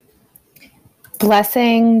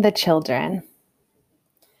Blessing the children.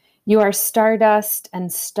 You are stardust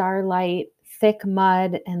and starlight, thick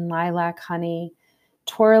mud and lilac honey,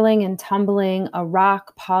 twirling and tumbling, a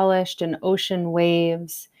rock polished in ocean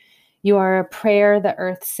waves. You are a prayer the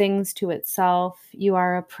earth sings to itself. You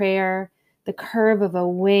are a prayer, the curve of a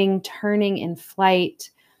wing turning in flight,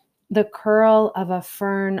 the curl of a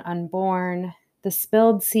fern unborn, the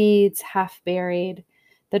spilled seeds half buried,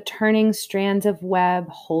 the turning strands of web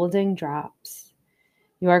holding drops.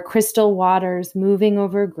 You are crystal waters moving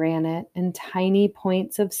over granite and tiny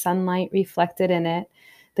points of sunlight reflected in it,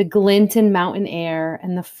 the glint in mountain air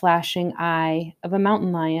and the flashing eye of a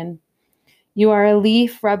mountain lion. You are a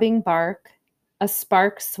leaf rubbing bark, a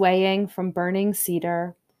spark swaying from burning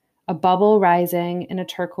cedar, a bubble rising in a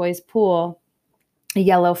turquoise pool, a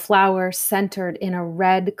yellow flower centered in a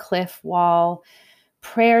red cliff wall,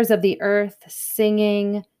 prayers of the earth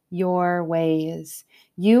singing your ways.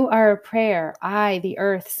 You are a prayer. I, the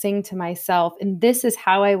earth, sing to myself, and this is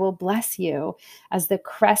how I will bless you as the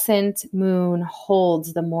crescent moon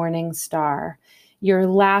holds the morning star. Your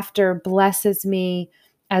laughter blesses me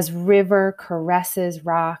as river caresses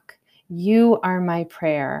rock. You are my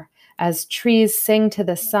prayer. As trees sing to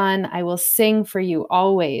the sun, I will sing for you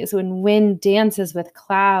always. When wind dances with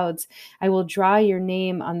clouds, I will draw your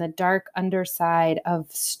name on the dark underside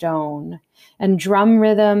of stone, and drum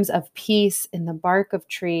rhythms of peace in the bark of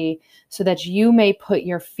tree, so that you may put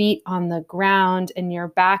your feet on the ground and your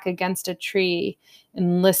back against a tree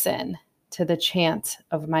and listen to the chant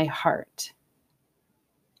of my heart.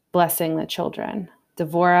 Blessing the children.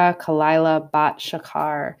 Devorah Kalila Bat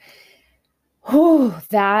Shakar. Whew,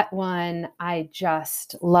 that one I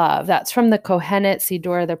just love. That's from the Kohenet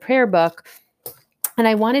Siddur, the prayer book. And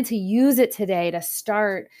I wanted to use it today to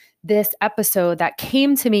start this episode that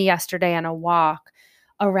came to me yesterday on a walk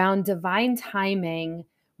around divine timing,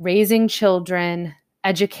 raising children,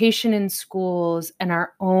 education in schools, and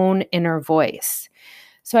our own inner voice.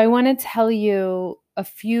 So I want to tell you a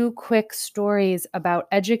few quick stories about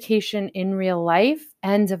education in real life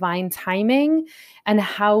and divine timing and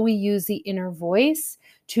how we use the inner voice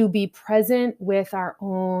to be present with our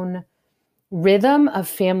own rhythm of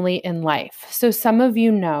family and life. So some of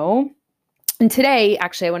you know, and today,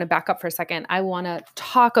 actually, I want to back up for a second. I want to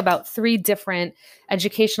talk about 3 different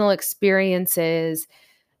educational experiences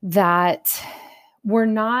that were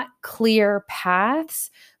not clear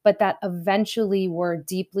paths, but that eventually were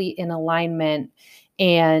deeply in alignment.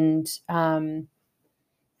 And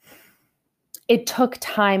it took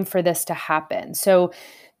time for this to happen. So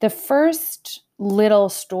the first little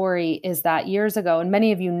story is that years ago, and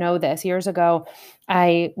many of you know this, years ago,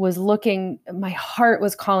 I was looking, my heart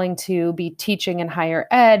was calling to be teaching in higher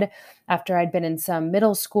ed after I'd been in some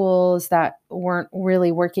middle schools that weren't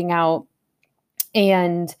really working out.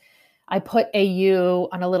 And I put AU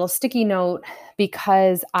on a little sticky note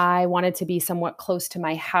because I wanted to be somewhat close to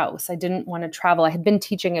my house. I didn't want to travel. I had been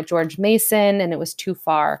teaching at George Mason and it was too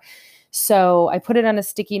far. So I put it on a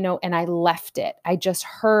sticky note and I left it. I just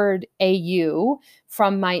heard AU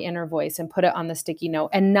from my inner voice and put it on the sticky note.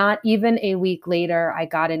 And not even a week later, I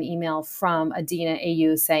got an email from Adina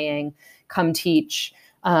AU saying, come teach.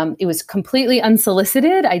 It was completely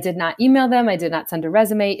unsolicited. I did not email them. I did not send a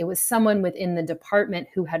resume. It was someone within the department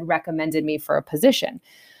who had recommended me for a position.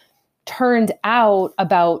 Turned out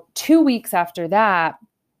about 2 weeks after that,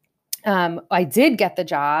 I did get the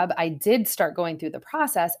job. I did start going through the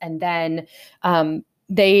process. And then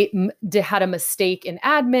they had a mistake in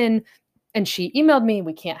admin and she emailed me,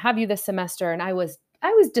 we can't have you this semester. And I was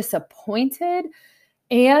disappointed.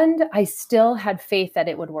 And I still had faith that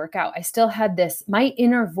it would work out. I still had this, my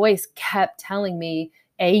inner voice kept telling me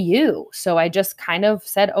AU. So I just kind of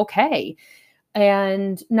said, okay.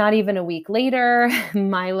 And not even a week later,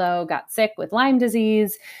 Milo got sick with Lyme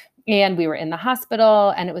disease and we were in the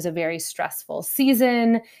hospital and it was a very stressful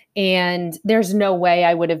season. And there's no way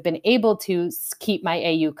I would have been able to keep my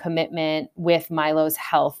AU commitment with Milo's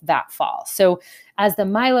health that fall. So as the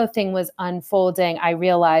Milo thing was unfolding, I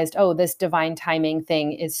realized, oh, this divine timing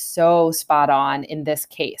thing is so spot on in this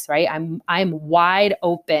case, right? I'm wide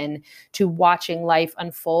open to watching life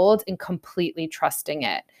unfold and completely trusting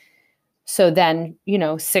it. So then,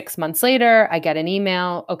 6 months later, I get an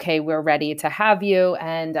email, okay, we're ready to have you.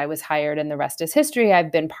 And I was hired and the rest is history.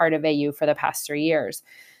 I've been part of AU for the past 3 years.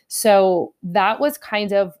 So that was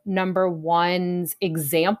kind of number one's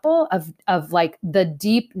example of like the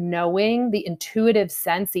deep knowing, the intuitive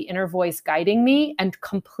sense, the inner voice guiding me and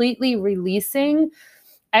completely releasing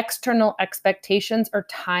external expectations or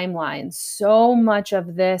timelines. So much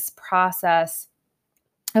of this process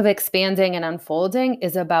of expanding and unfolding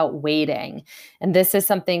is about waiting. And this is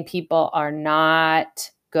something people are not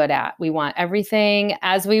good at. We want everything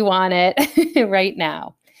as we want it right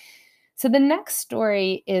now. So the next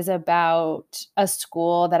story is about a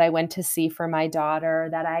school that I went to see for my daughter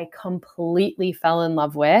that I completely fell in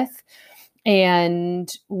love with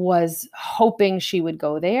and was hoping she would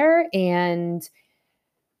go there. And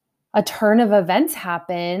a turn of events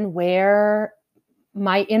happened where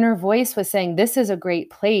my inner voice was saying, this is a great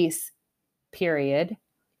place, period.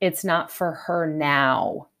 It's not for her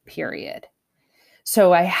now, period.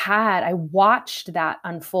 So I watched that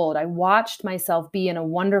unfold. I watched myself be in a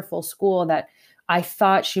wonderful school that I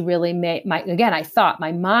thought she really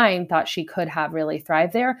my mind thought she could have really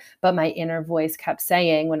thrived there, but my inner voice kept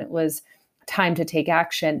saying when it was time to take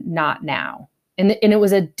action, not now. And it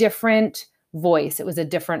was a different voice. It was a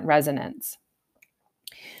different resonance.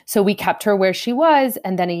 So we kept her where she was.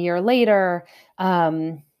 And then a year later,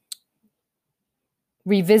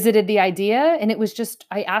 revisited the idea. And it was just,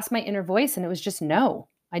 I asked my inner voice and it was just no.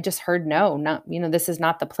 I just heard no, not, this is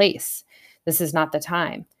not the place. This is not the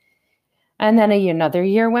time. And then another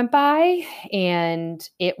year went by and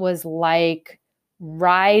it was like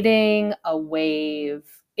riding a wave.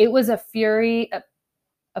 It was a fury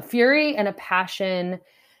and a passion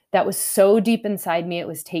that was so deep inside me. It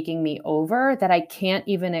was taking me over that I can't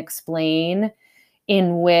even explain,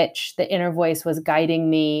 in which the inner voice was guiding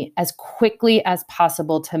me as quickly as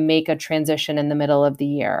possible to make a transition in the middle of the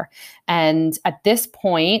year. And at this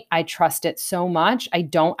point, I trust it so much. I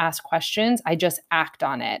don't ask questions. I just act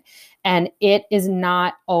on it. And it is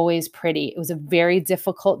not always pretty. It was a very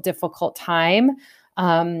difficult time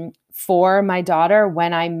for my daughter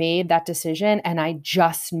when I made that decision. And I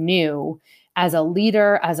just knew, as a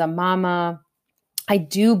leader, as a mama, I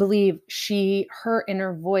do believe her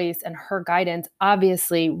inner voice and her guidance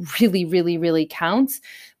obviously really, really, really counts.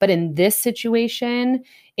 But in this situation,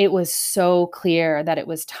 it was so clear that it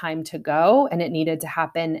was time to go and it needed to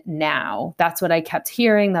happen now. That's what I kept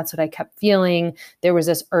hearing. That's what I kept feeling. There was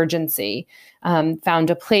this urgency. Found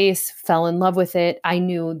a place, fell in love with it. I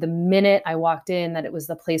knew the minute I walked in that it was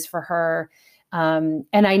the place for her. And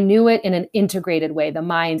I knew it in an integrated way, the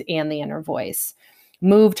mind and the inner voice.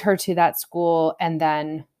 Moved her to that school. And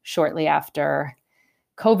then shortly after,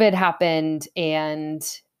 COVID happened and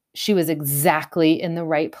she was exactly in the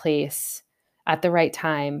right place at the right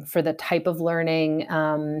time for the type of learning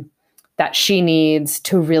that she needs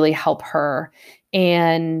to really help her.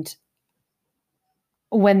 And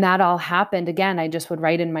when that all happened, again, I just would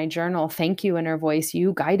write in my journal, thank you, inner voice.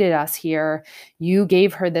 You guided us here. You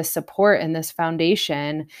gave her this support and this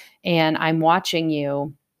foundation, and I'm watching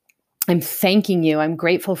you. I'm thanking you. I'm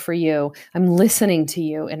grateful for you. I'm listening to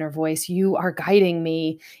you, inner voice. You are guiding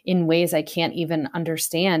me in ways I can't even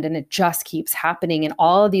understand. And it just keeps happening in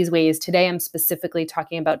all of these ways. Today, I'm specifically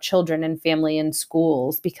talking about children and family and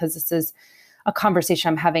schools because this is a conversation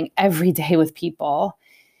I'm having every day with people.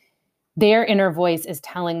 Their inner voice is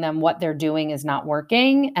telling them what they're doing is not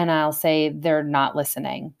working. And I'll say they're not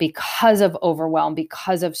listening because of overwhelm,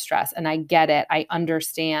 because of stress. And I get it. I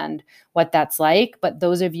understand what that's like. But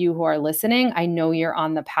those of you who are listening, I know you're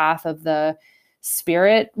on the path of the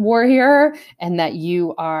spirit warrior and that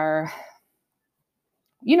you are,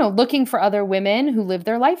 looking for other women who live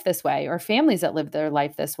their life this way or families that live their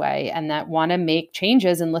life this way and that want to make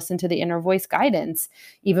changes and listen to the inner voice guidance,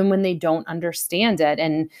 even when they don't understand it,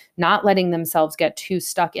 and not letting themselves get too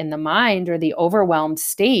stuck in the mind or the overwhelmed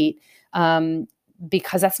state,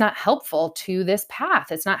 because that's not helpful to this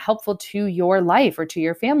path. It's not helpful to your life or to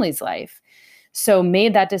your family's life. So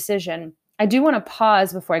made that decision. I do want to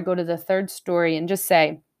pause before I go to the third story and just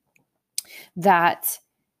say that,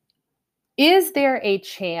 is there a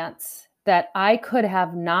chance that I could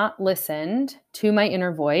have not listened to my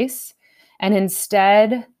inner voice and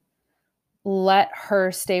instead let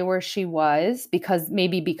her stay where she was because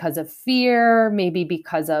of fear, maybe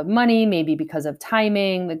because of money, maybe because of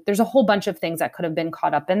timing? Like, there's a whole bunch of things that could have been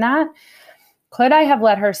caught up in that. Could I have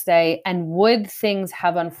let her stay, and would things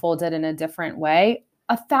have unfolded in a different way?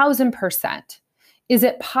 1,000%. Is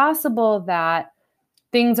it possible that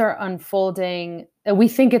things are unfolding? We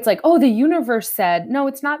think it's like, oh, the universe said. No,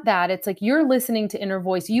 it's not that. It's like you're listening to inner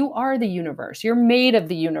voice. You are the universe. You're made of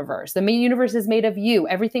the universe. The universe is made of you.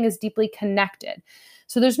 Everything is deeply connected.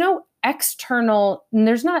 So there's no external, and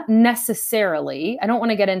there's not necessarily, I don't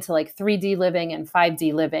want to get into like 3D living and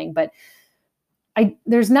 5D living, but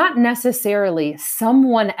there's not necessarily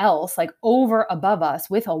someone else like over above us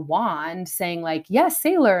with a wand saying like, yes,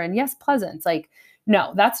 sailor, and yes, Pleasance. Like,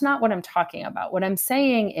 no, that's not what I'm talking about. What I'm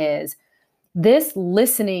saying is this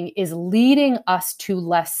listening is leading us to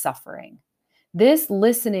less suffering. This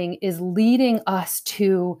listening is leading us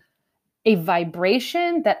to a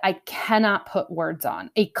vibration that I cannot put words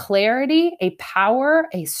on, a clarity, a power,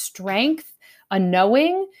 a strength, a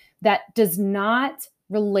knowing that does not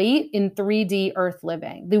relate in 3D earth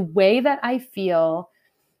living. The way that I feel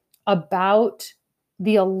about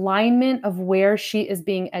the alignment of where she is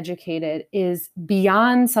being educated is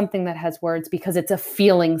beyond something that has words, because it's a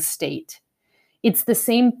feeling state. It's the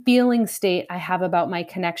same feeling state I have about my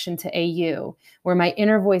connection to AU, where my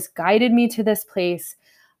inner voice guided me to this place.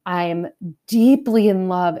 I'm deeply in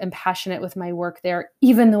love and passionate with my work there,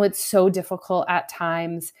 even though it's so difficult at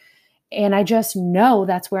times. And I just know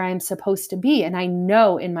that's where I'm supposed to be. And I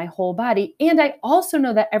know in my whole body. And I also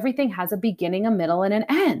know that everything has a beginning, a middle, and an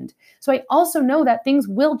end. So I also know that things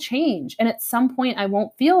will change. And at some point, I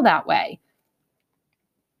won't feel that way,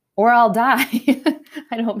 or I'll die.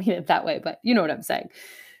 I don't mean it that way, but you know what I'm saying.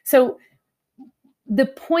 So the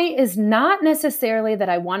point is not necessarily that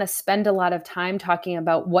I want to spend a lot of time talking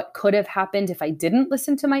about what could have happened if I didn't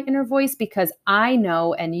listen to my inner voice, because I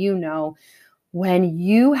know, and you know, when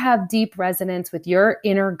you have deep resonance with your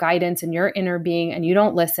inner guidance and your inner being and you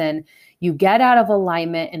don't listen, you get out of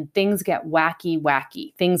alignment and things get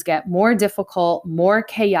wacky. Things get more difficult, more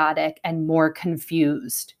chaotic, and more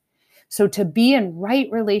confused. So to be in right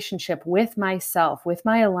relationship with myself, with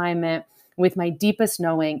my alignment, with my deepest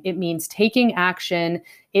knowing, it means taking action.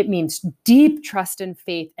 It means deep trust and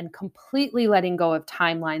faith and completely letting go of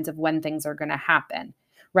timelines of when things are going to happen,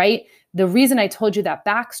 right? The reason I told you that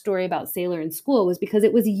backstory about Sailor in school was because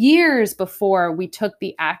it was years before we took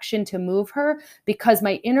the action to move her, because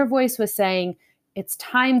my inner voice was saying, it's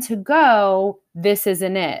time to go. This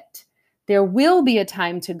isn't it. There will be a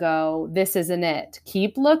time to go. This isn't it.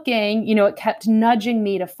 Keep looking. You know, it kept nudging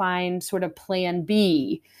me to find sort of plan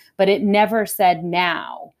B, but it never said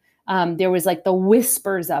now. There was like the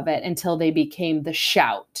whispers of it until they became the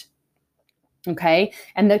shout. Okay.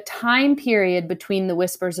 And the time period between the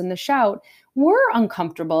whispers and the shout were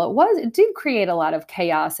uncomfortable. It did create a lot of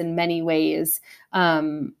chaos in many ways.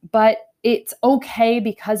 But it's okay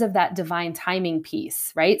because of that divine timing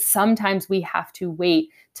piece, right? Sometimes we have to wait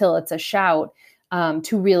till it's a shout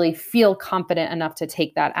to really feel confident enough to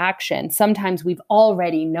take that action. Sometimes we've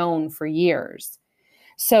already known for years.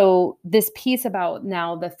 So this piece about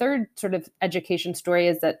now the third sort of education story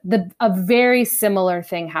is that a very similar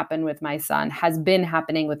thing happened with my son, has been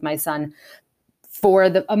happening with my son for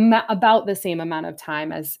about the same amount of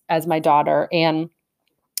time as my daughter. And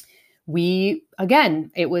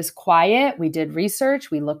it was quiet. We did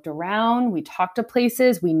research. We looked around. We talked to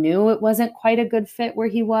places. We knew it wasn't quite a good fit where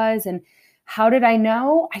he was. And how did I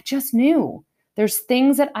know? I just knew. There's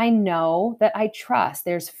things that I know that I trust.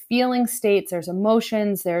 There's feeling states, there's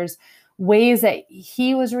emotions, there's ways that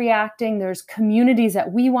he was reacting, there's communities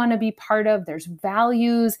that we want to be part of, there's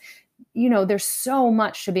values. You know, there's so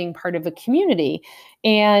much to being part of a community.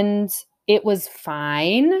 And it was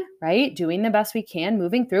fine, right? Doing the best we can,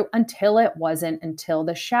 moving through until it wasn't, until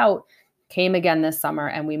the shout came again this summer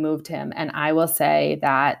and we moved him. And I will say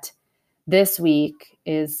that this week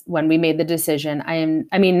is when we made the decision.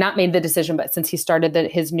 Not made the decision, but since he started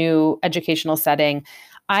his new educational setting,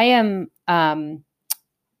 I don't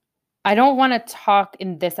want to talk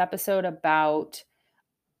in this episode about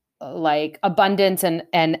like abundance and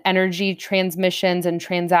energy transmissions and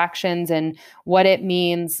transactions and what it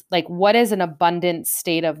means, like what is an abundant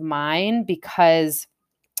state of mind, because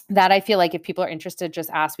that I feel like if people are interested,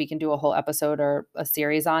 just ask, we can do a whole episode or a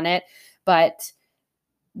series on it. But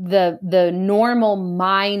the normal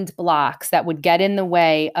mind blocks that would get in the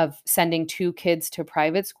way of sending 2 kids to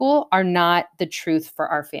private school are not the truth for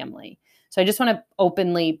our family. So I just want to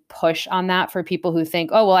openly push on that for people who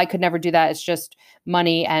think, oh, well, I could never do that. It's just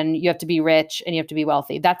money and you have to be rich and you have to be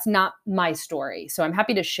wealthy. That's not my story. So I'm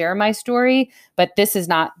happy to share my story, but this is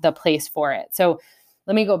not the place for it. So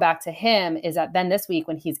let me go back to him, is that then this week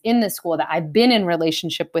when he's in the school that I've been in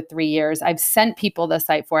relationship with 3 years, I've sent people the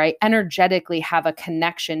site for, I energetically have a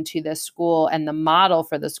connection to the school and the model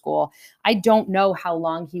for the school. I don't know how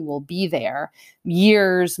long he will be there,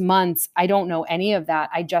 years, months. I don't know any of that.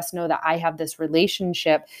 I just know that I have this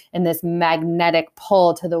relationship and this magnetic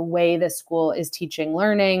pull to the way the school is teaching,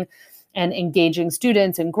 learning, and engaging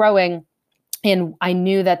students and growing. And I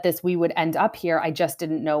knew that we would end up here. I just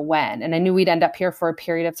didn't know when. And I knew we'd end up here for a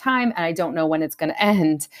period of time, and I don't know when it's going to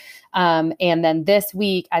end. And then this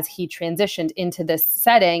week, as he transitioned into this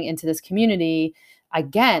setting, into this community,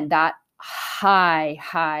 again, that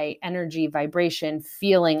high energy, vibration,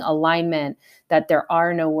 feeling, alignment that there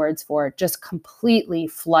are no words for, just completely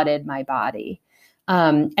flooded my body.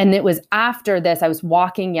 And it was after this, I was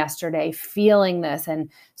walking yesterday, feeling this and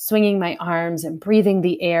swinging my arms and breathing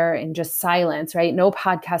the air in just silence, right? No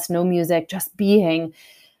podcast, no music, just being.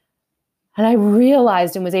 And I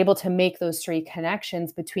realized and was able to make those three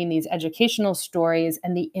connections between these educational stories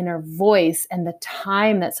and the inner voice and the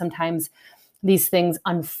time that sometimes these things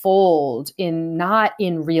unfold in, not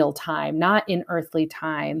in real time, not in earthly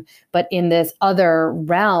time, but in this other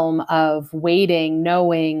realm of waiting,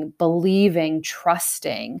 knowing, believing,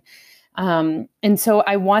 trusting. And so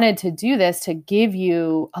I wanted to do this to give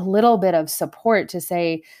you a little bit of support to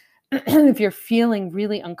say, if you're feeling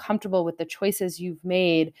really uncomfortable with the choices you've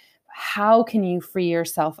made, how can you free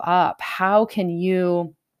yourself up? How can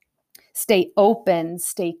you stay open,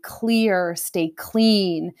 stay clear, stay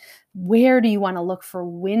clean? Where do you want to look for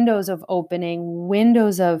windows of opening,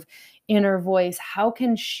 windows of inner voice? How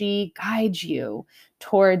can she guide you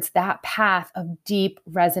towards that path of deep,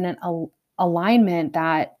 resonant alignment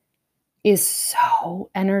that is so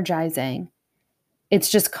energizing? It's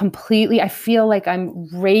just completely, I feel like I'm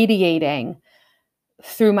radiating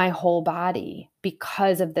through my whole body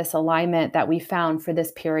because of this alignment that we found for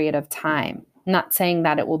this period of time. I'm not saying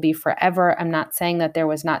that it will be forever. I'm not saying that there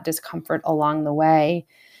was not discomfort along the way,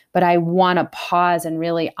 but I want to pause and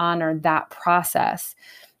really honor that process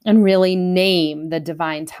and really name the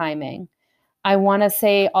divine timing. I want to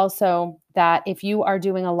say also that if you are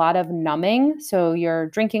doing a lot of numbing, so you're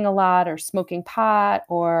drinking a lot or smoking pot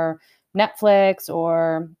or Netflix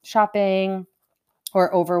or shopping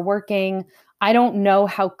or overworking, I don't know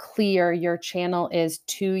how clear your channel is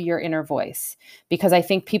to your inner voice, because I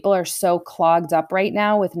think people are so clogged up right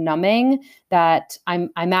now with numbing that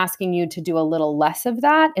I'm asking you to do a little less of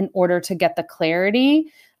that in order to get the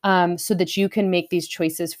clarity, so that you can make these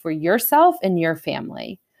choices for yourself and your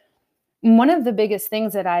family. One of the biggest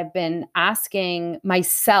things that I've been asking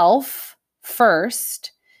myself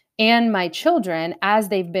first and my children as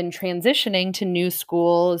they've been transitioning to new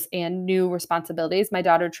schools and new responsibilities. My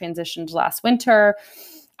daughter transitioned last winter.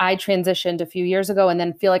 I transitioned a few years ago and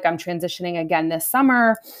then feel like I'm transitioning again this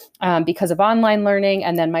summer because of online learning.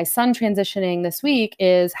 And then my son transitioning this week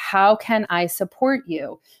is, how can I support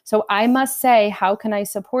you? So I must say, how can I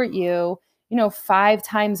support you? 5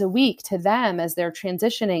 times a week to them as they're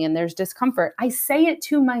transitioning and there's discomfort. I say it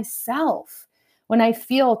to myself when I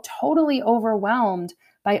feel totally overwhelmed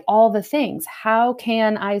by all the things. How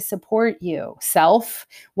can I support you? Self,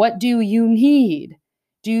 what do you need?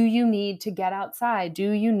 Do you need to get outside?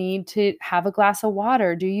 Do you need to have a glass of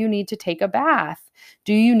water? Do you need to take a bath?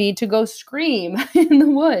 Do you need to go scream in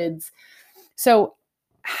the woods? So,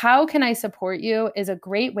 how can I support you is a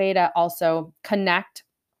great way to also connect,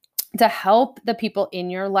 to help the people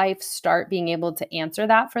in your life start being able to answer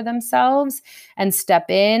that for themselves and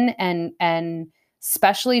step in, and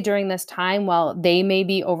especially during this time while they may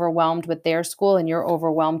be overwhelmed with their school and you're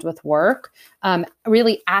overwhelmed with work,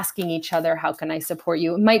 really asking each other, how can I support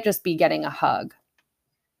you? It might just be getting a hug.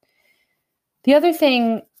 The other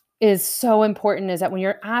thing is so important is that when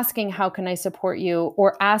you're asking, how can I support you?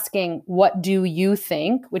 Or asking, what do you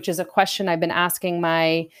think? Which is a question I've been asking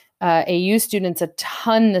my AU students a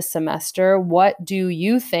ton this semester. What do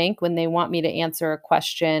you think, when they want me to answer a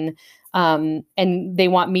question and they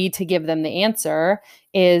want me to give them the answer,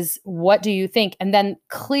 is what do you think? And then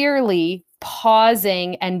clearly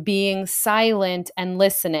pausing and being silent and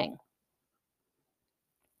listening.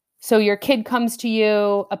 So your kid comes to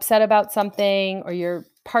you upset about something, or your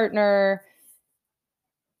partner,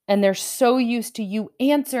 and they're so used to you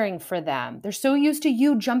answering for them. They're so used to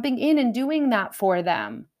you jumping in and doing that for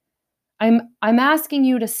them. I'm asking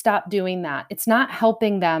you to stop doing that. It's not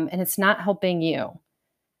helping them and it's not helping you.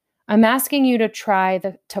 I'm asking you to try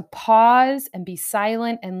to pause and be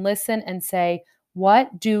silent and listen and say,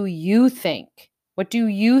 what do you think? What do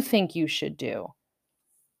you think you should do?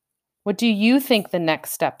 What do you think the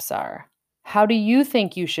next steps are? How do you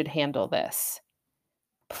think you should handle this?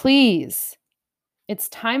 Please, it's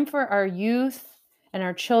time for our youth and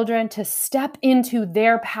our children to step into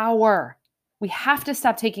their power. We have to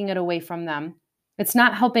stop taking it away from them. It's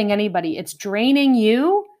not helping anybody. It's draining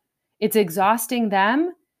you, it's exhausting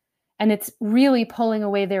them, and it's really pulling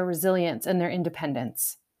away their resilience and their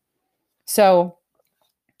independence. So,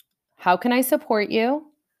 how can I support you?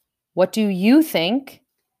 What do you think?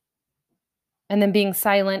 And then being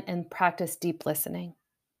silent and practice deep listening.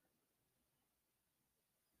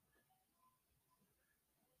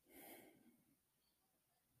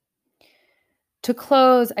 To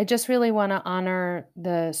close, I just really want to honor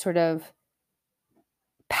the sort of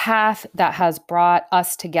path that has brought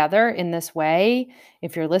us together in this way.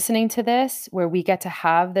 If you're listening to this, where we get to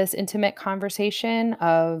have this intimate conversation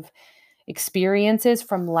of experiences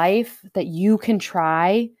from life that you can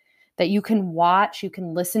try, that you can watch, you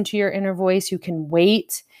can listen to your inner voice, you can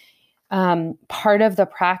wait. Part of the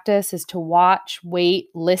practice is to watch, wait,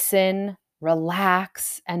 listen,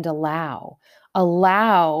 relax, and allow.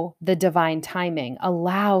 Allow the divine timing.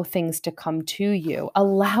 Allow things to come to you.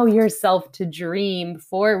 Allow yourself to dream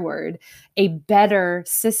forward a better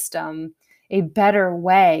system, a better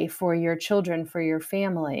way for your children, for your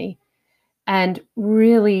family, and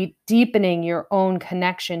really deepening your own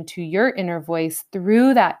connection to your inner voice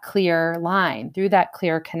through that clear line, through that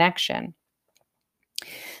clear connection.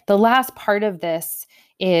 The last part of this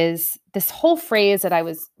is this whole phrase that I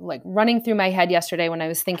was like running through my head yesterday when I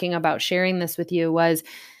was thinking about sharing this with you was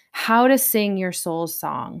how to sing your soul's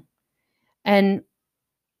song. And,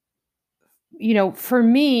 for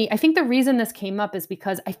me, I think the reason this came up is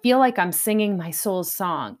because I feel like I'm singing my soul's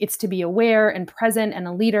song. It's to be aware and present and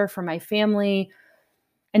a leader for my family,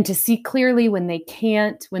 and to see clearly when they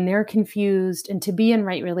can't, when they're confused, and to be in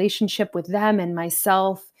right relationship with them and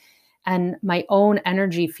myself and my own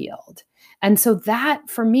energy field. And so that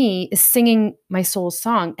for me is singing my soul's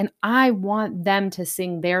song. And I want them to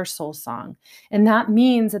sing their soul song. And that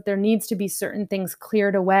means that there needs to be certain things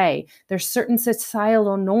cleared away. There's certain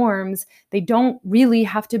societal norms they don't really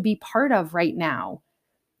have to be part of right now.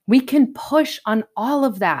 We can push on all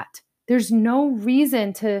of that. There's no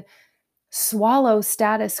reason to swallow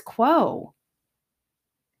status quo.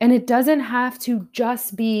 And it doesn't have to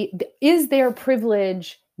just be, is there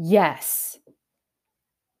privilege? Yes.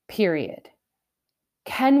 Period.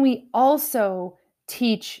 Can we also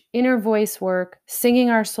teach inner voice work, singing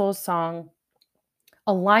our soul song,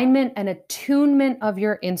 alignment and attunement of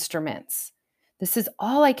your instruments? This is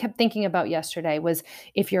all I kept thinking about yesterday was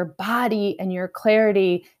if your body and your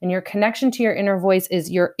clarity and your connection to your inner voice is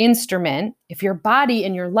your instrument, if your body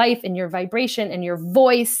and your life and your vibration and your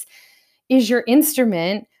voice is your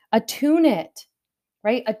instrument, attune it,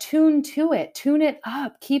 right? Attune to it, tune it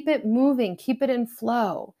up, keep it moving, keep it in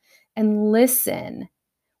flow, and listen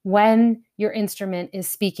when your instrument is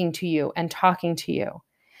speaking to you and talking to you.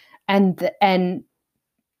 And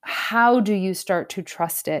how do you start to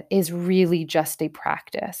trust it is really just a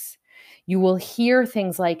practice. You will hear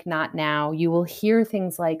things like not now. You will hear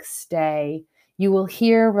things like stay. You will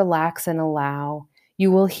hear relax and allow. You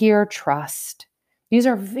will hear trust. These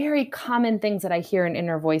are very common things that I hear in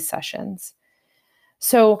inner voice sessions.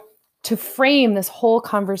 So to frame this whole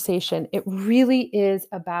conversation, it really is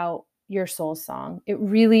about your soul song. It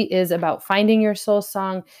really is about finding your soul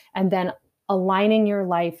song and then aligning your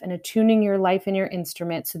life and attuning your life and your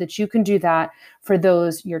instrument so that you can do that for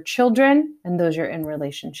those your children and those you're in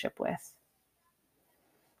relationship with.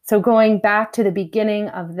 So going back to the beginning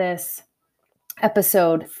of this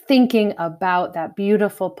episode, thinking about that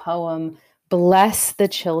beautiful poem, Bless the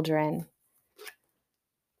Children.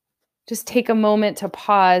 Just take a moment to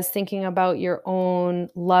pause, thinking about your own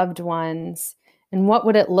loved ones and what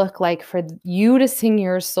would it look like for you to sing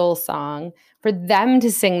your soul song, for them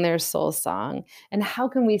to sing their soul song, and how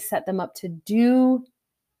can we set them up to do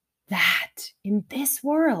that in this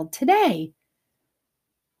world today?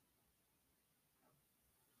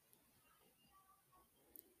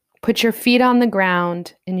 Put your feet on the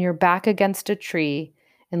ground and your back against a tree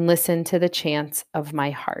and listen to the chants of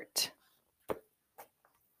my heart.